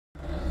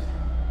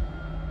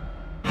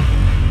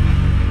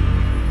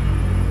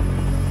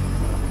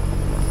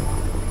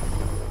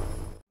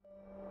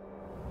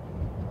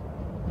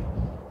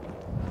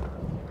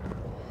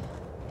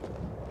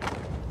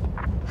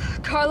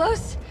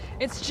Carlos,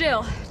 it's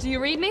Jill. Do you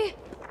read me?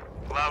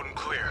 Loud and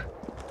clear.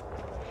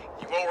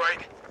 You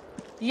alright?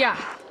 Yeah.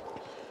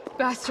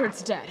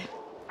 Bastard's dead.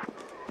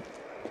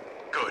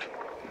 Good.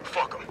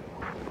 Fuck him.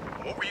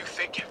 What were you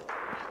thinking?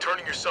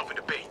 Turning yourself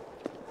into bait.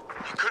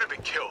 You could have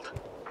been killed.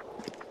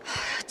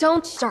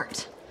 Don't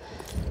start.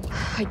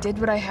 I did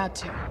what I had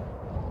to.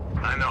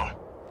 I know.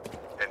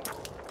 And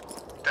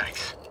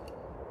thanks.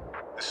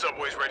 The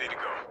subway's ready to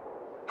go.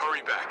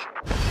 Hurry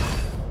back.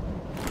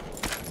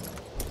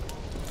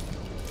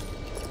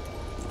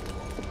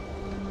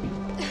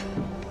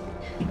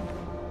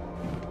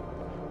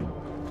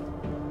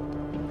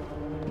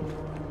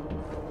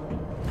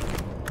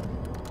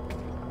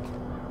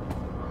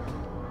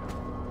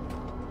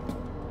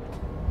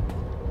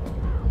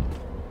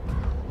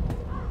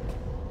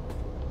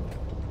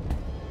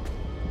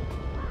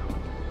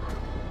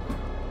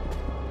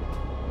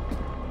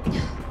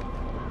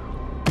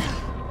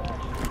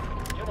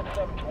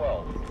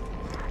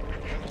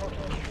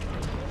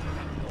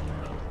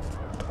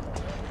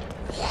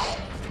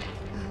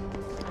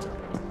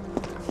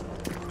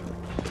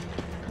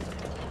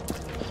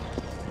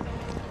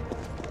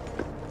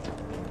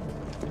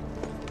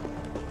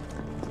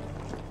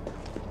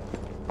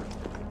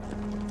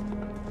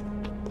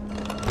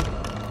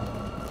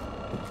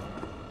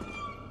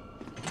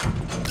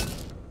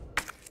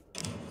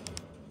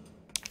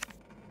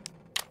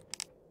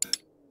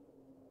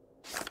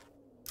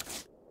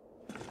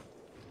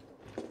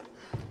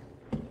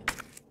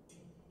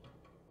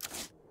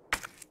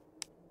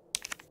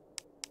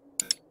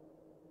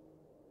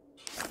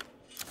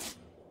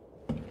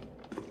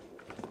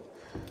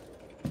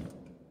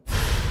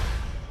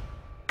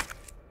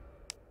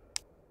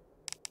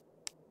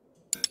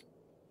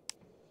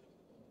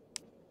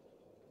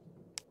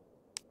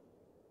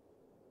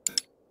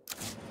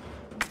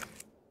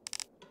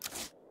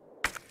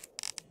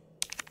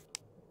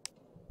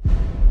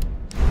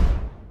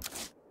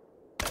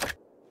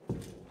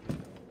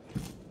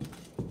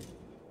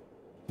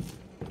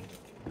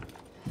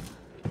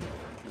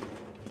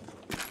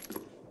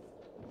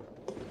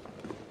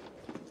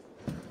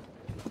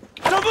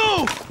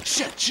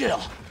 Shit, Jill!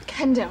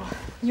 Kendo,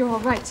 you're all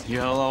right.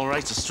 Yeah, all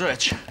right's a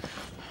stretch.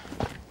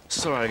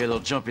 Sorry I got a little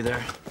jumpy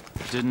there.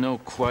 Didn't know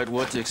quite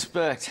what to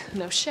expect.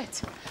 No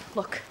shit.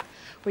 Look,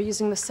 we're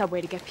using the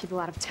subway to get people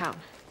out of town.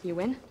 You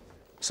in?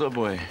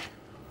 Subway.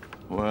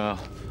 Well,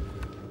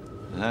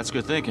 that's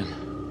good thinking.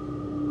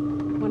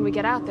 When we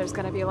get out, there's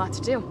gonna be a lot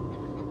to do.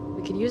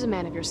 We could use a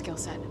man of your skill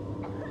set.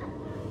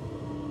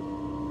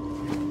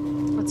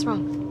 What's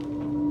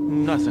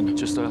wrong? Nothing.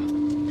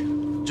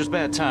 Just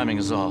bad timing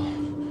is all.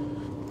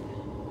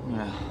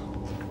 Yeah.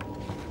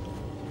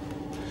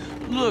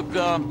 Look,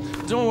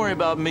 don't worry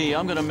about me.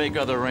 I'm gonna make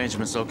other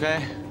arrangements,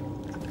 okay?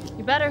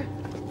 You better.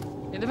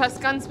 You're the best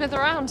gunsmith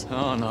around.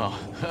 Oh, no.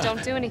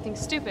 Don't do anything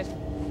stupid.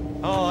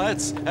 Oh,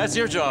 that's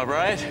your job,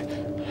 right?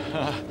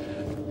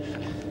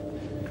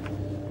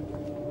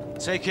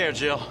 Take care,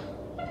 Jill.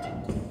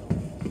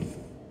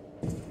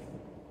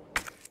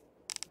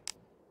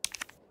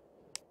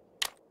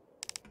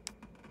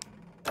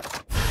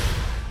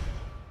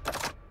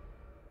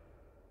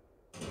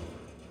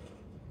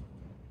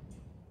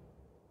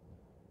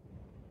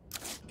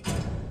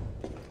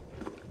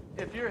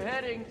 If you're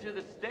heading to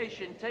the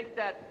station, take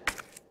that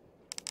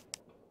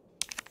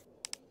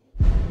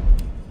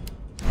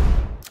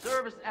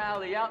service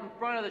alley out in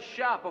front of the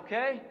shop,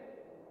 okay?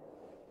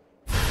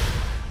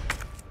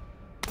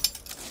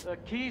 The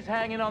key's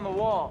hanging on the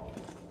wall.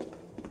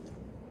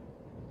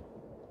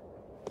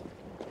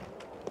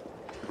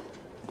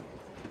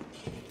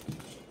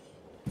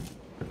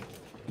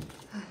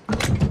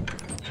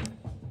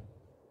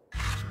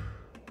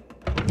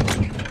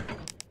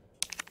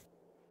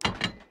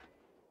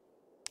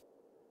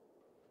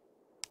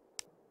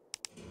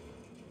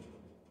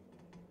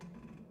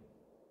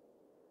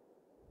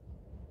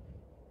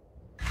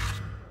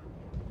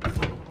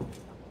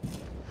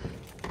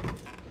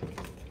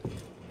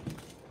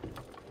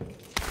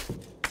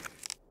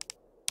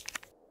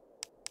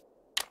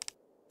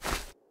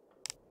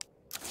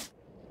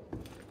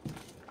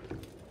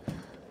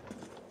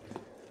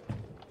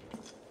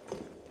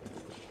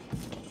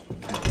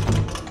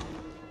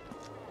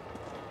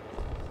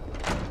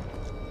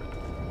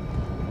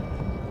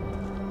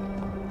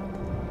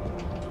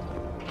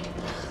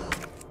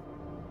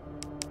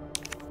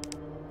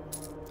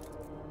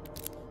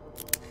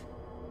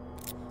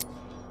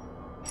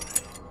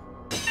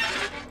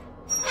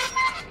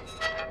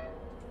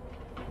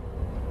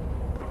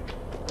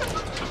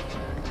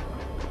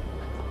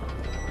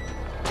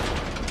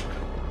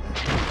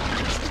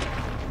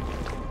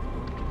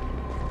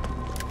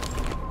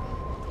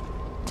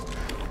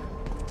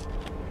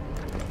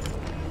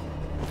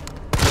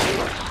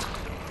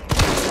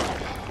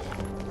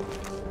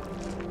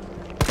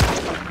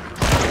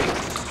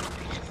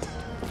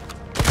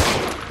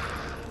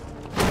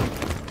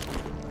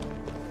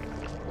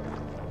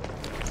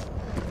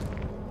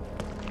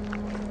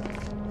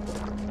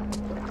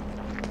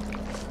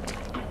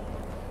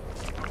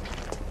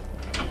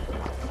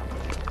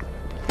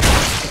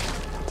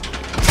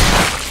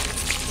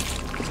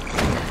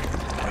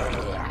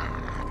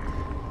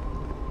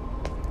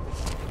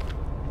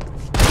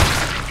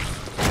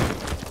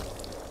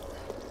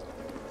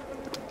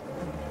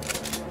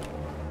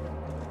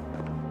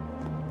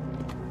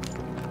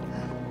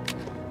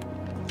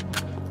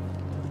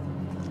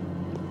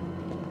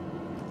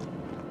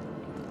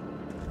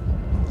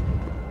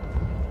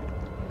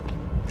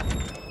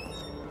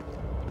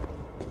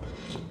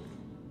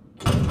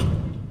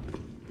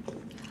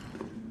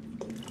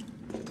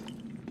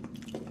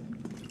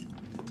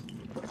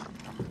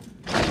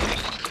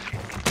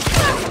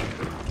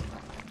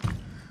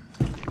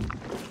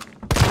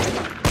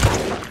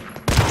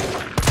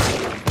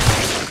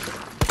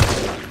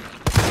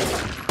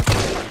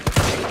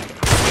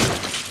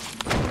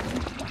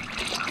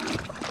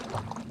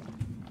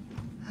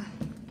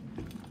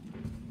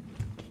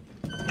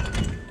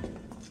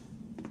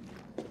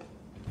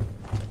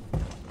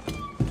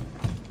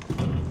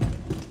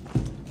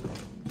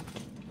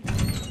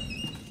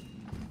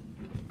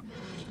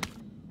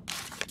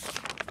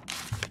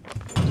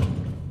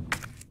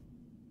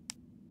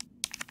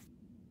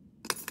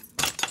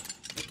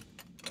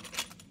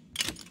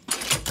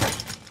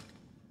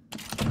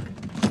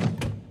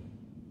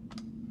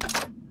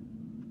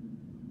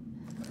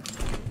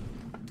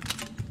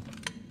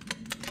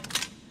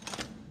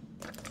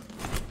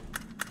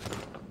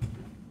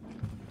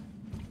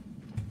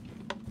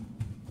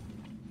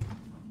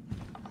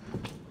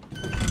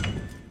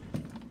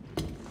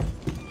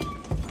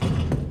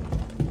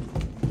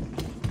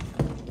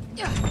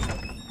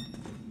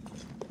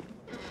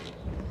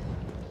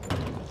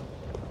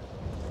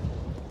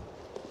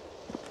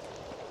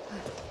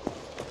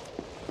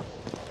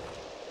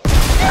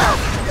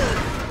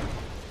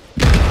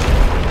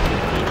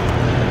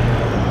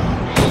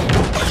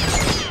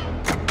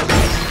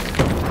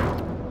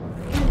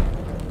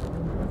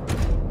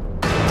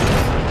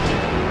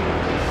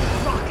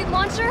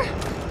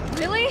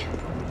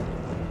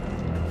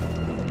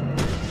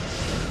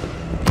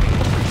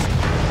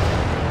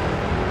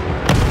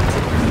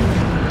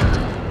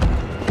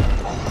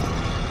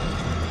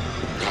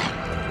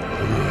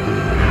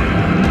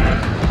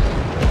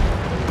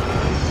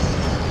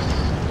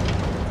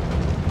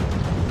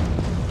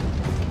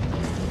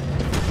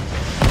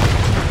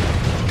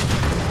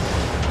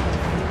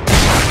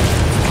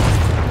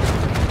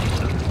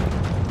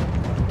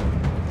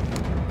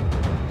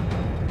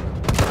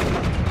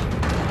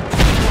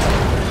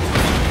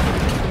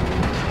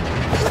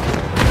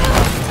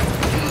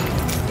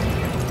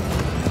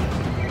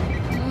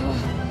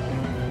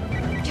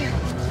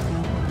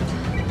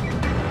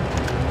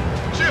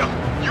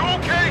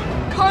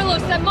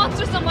 That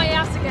monster's on my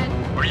ass again.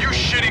 Are you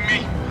shitting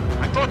me?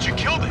 I thought you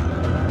killed it.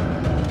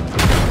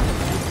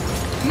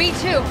 Me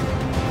too.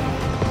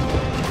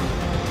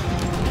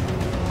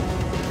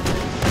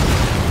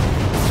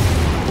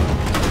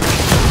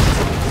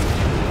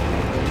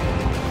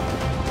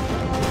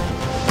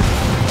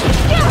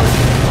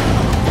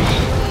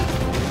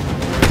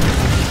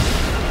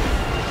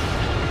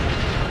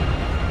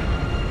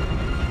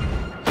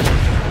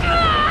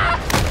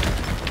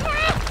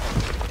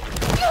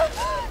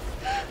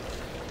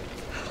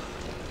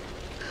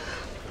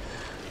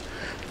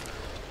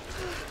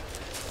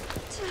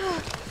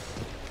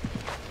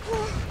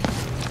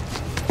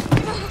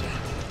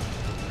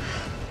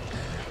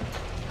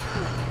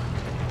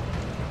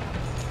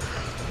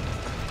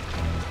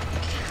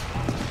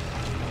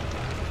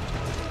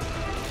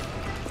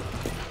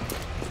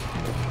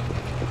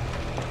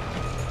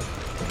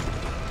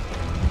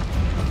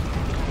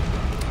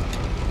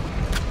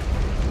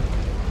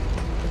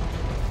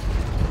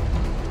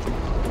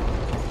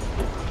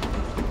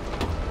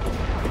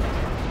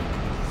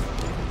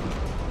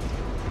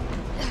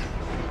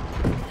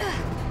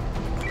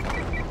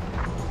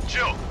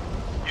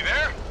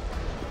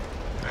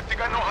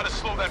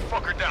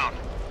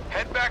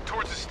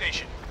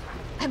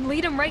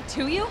 Lead him right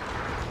to you?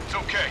 It's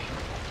okay.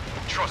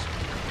 Trust me.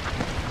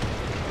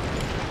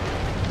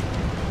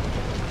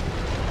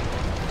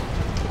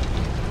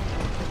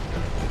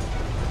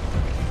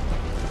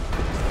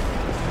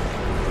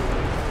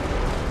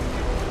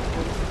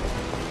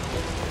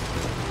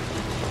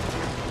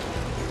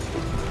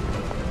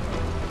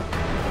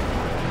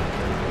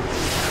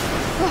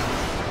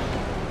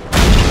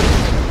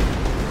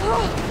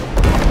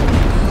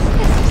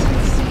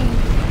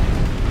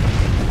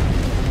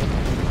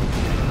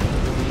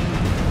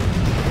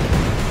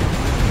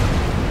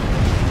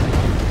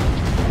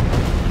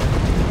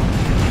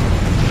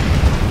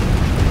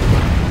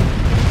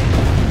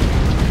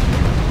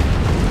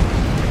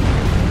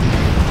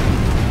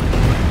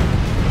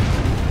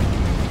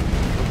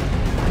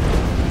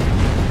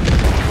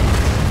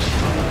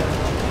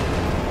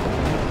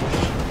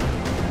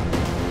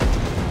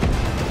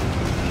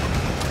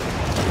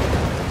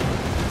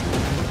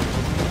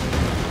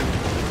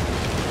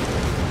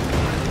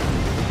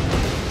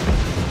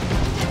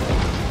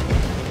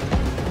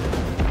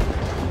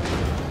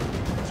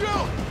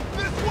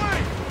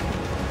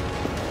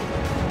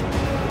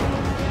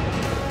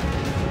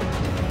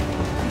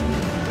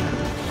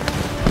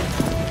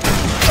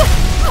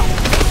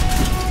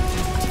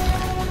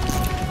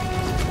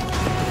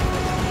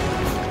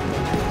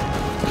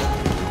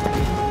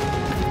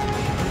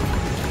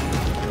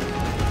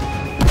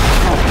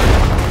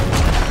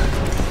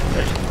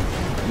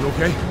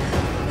 Okay?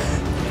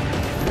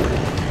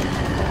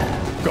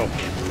 Go.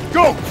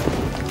 Go!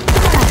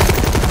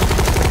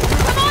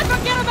 Come on,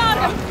 forget about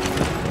him!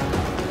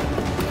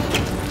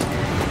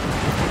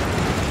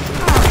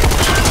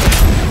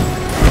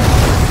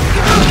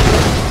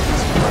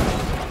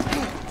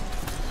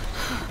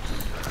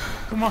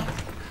 Come on.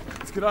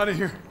 Let's get out of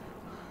here.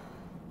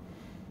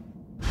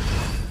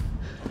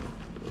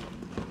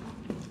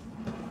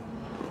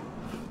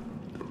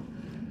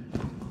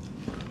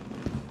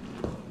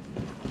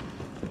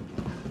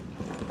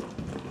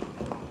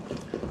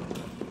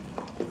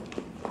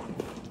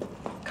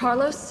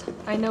 Carlos,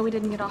 I know we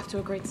didn't get off to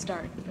a great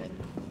start, but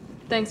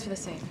thanks for the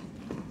save.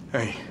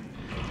 Hey,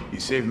 you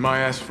saved my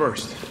ass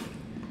first.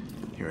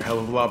 You're a hell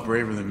of a lot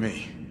braver than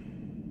me.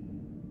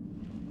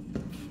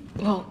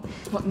 Well,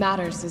 what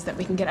matters is that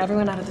we can get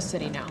everyone out of the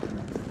city now.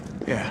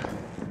 Yeah,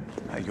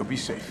 you'll be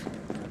safe.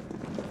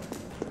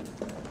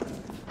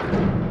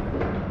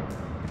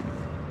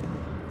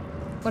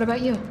 What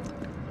about you?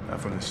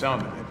 From the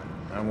sound of it,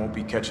 I won't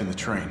be catching the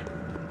train.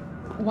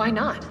 Why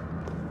not?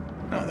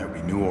 No, there'll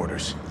be new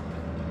orders.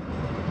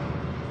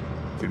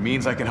 If it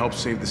means I can help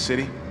save the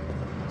city,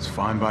 it's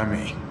fine by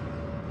me.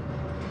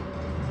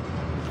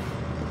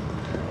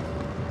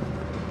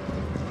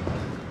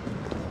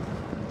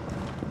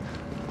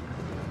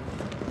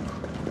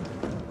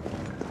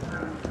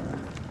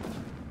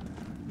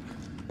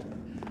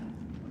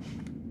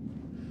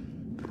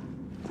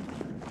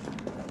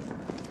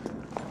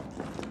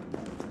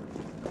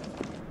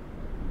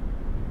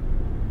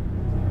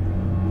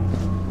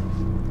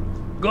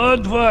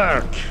 Good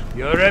work.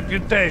 Your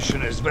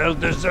reputation is well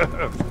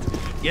deserved.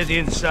 Get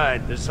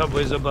inside. The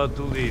subway's about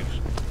to leave.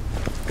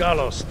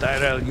 Carlos,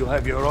 Tyrell, you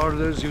have your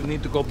orders. You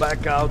need to go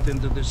back out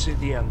into the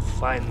city and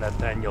find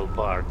Nathaniel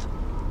Bard.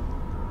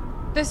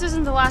 This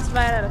isn't the last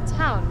ride out of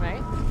town,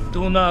 right?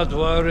 Do not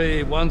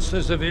worry. Once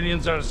the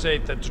civilians are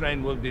safe, the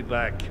train will be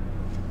back.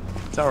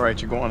 It's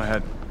alright, you're going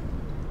ahead.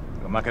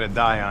 I'm not gonna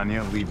die on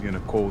you, leave you in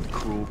a cold,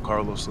 cruel,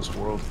 Carlosless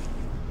world.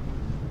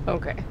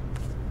 Okay.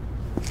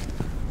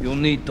 You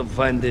need to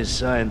find this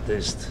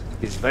scientist.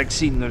 His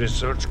vaccine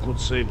research could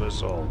save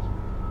us all.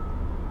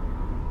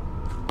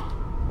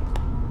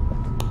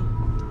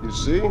 You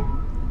see?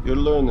 You're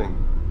learning.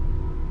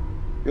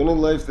 The only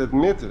life that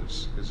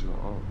matters is your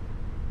own.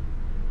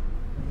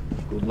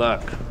 Good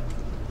luck.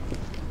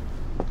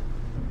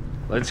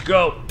 Let's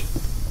go!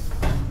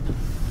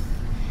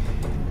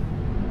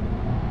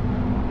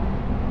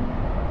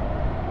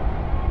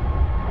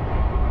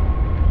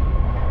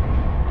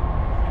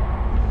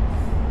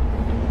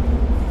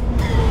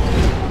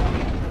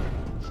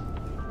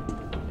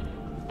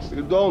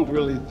 You don't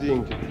really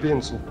think a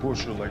pencil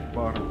pusher like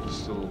Bard is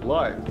still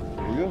alive, do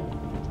you?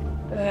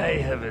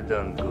 I have it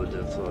on good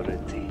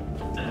authority.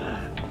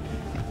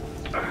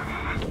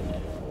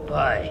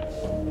 Why?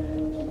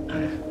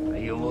 Are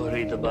you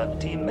worried about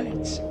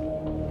teammates?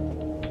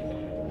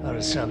 Or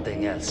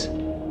something else?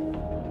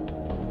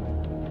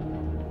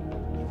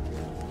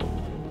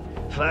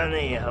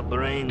 Funny how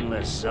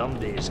brainless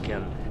zombies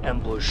can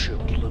ambush a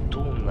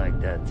platoon like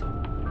that.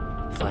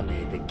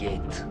 Funny the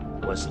gate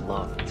was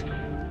locked.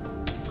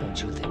 Don't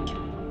you think?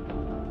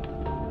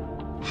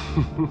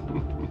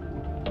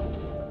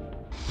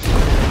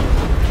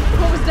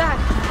 What was that?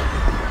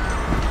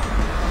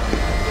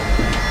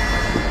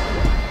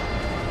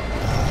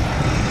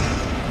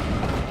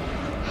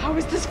 How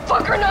is this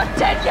fucker not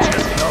dead yet?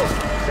 Just go.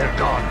 They're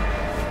gone.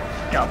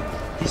 Come,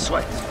 this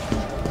way.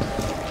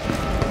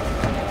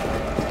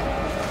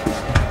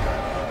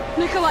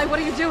 Nikolai, what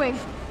are you doing?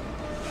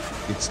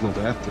 It's not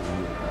after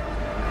you.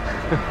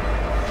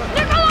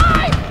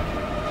 Nikolai!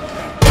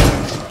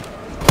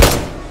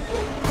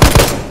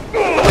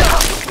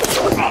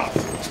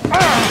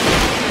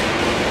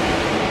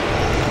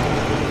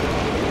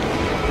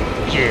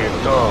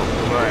 Get off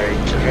my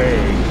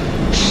train,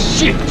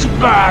 shit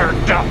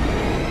bird!